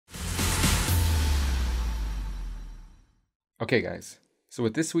Okay guys, so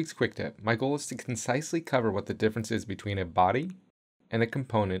with this week's quick tip, my goal is to concisely cover what the difference is between a body and a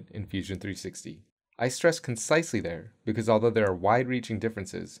component in Fusion 360. I stress concisely there because although there are wide-reaching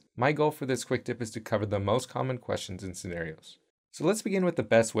differences, my goal for this quick tip is to cover the most common questions and scenarios. So let's begin with the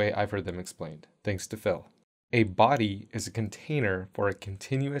best way I've heard them explained, thanks to Phil. A body is a container for a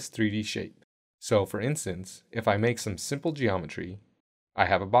continuous 3D shape. So for instance, if I make some simple geometry, I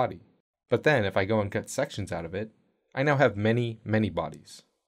have a body. But then if I go and cut sections out of it, I now have many bodies.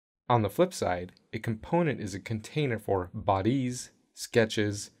 On the flip side, a component is a container for bodies,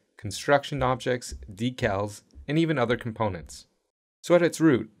 sketches, construction objects, decals, and even other components. So at its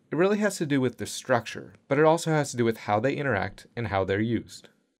root, it really has to do with the structure, but it also has to do with how they interact and how they're used.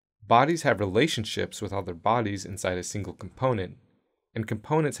 Bodies have relationships with other bodies inside a single component, and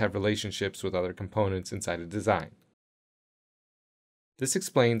components have relationships with other components inside a design. This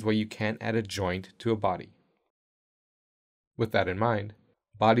explains why you can't add a joint to a body. With that in mind,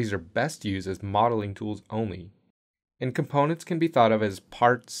 bodies are best used as modeling tools only, and components can be thought of as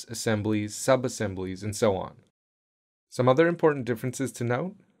parts, assemblies, sub-assemblies, and so on. Some other important differences to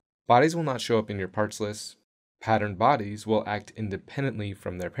note: bodies will not show up in your parts list. Patterned bodies will act independently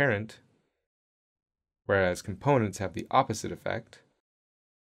from their parent, whereas components have the opposite effect.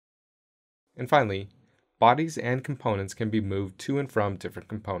 And finally, bodies and components can be moved to and from different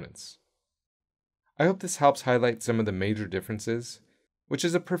components. I hope this helps highlight some of the major differences, which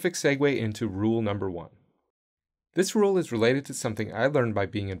is a perfect segue into rule number 1. This rule is related to something I learned by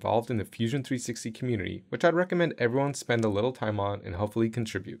being involved in the Fusion 360 community, which I'd recommend everyone spend a little time on and hopefully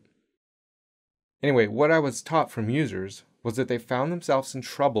contribute. Anyway, what I was taught from users was that they found themselves in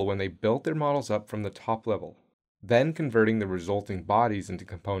trouble when they built their models up from the top level, then converting the resulting bodies into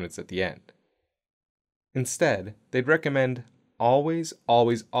components at the end. Instead, they'd recommend always,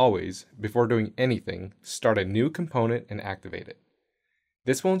 before doing anything, start a new component and activate it.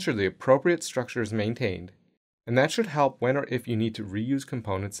 This will ensure the appropriate structure is maintained, and that should help when or if you need to reuse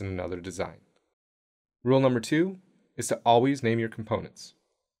components in another design. Rule number 2 is to always name your components,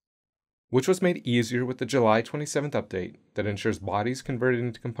 which was made easier with the July 27th update that ensures bodies converted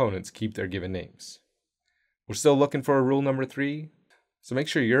into components keep their given names. We're still looking for a rule number 3, so make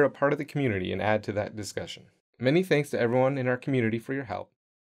sure you're a part of the community and add to that discussion. Many thanks to everyone in our community for your help.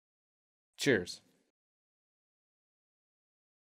 Cheers.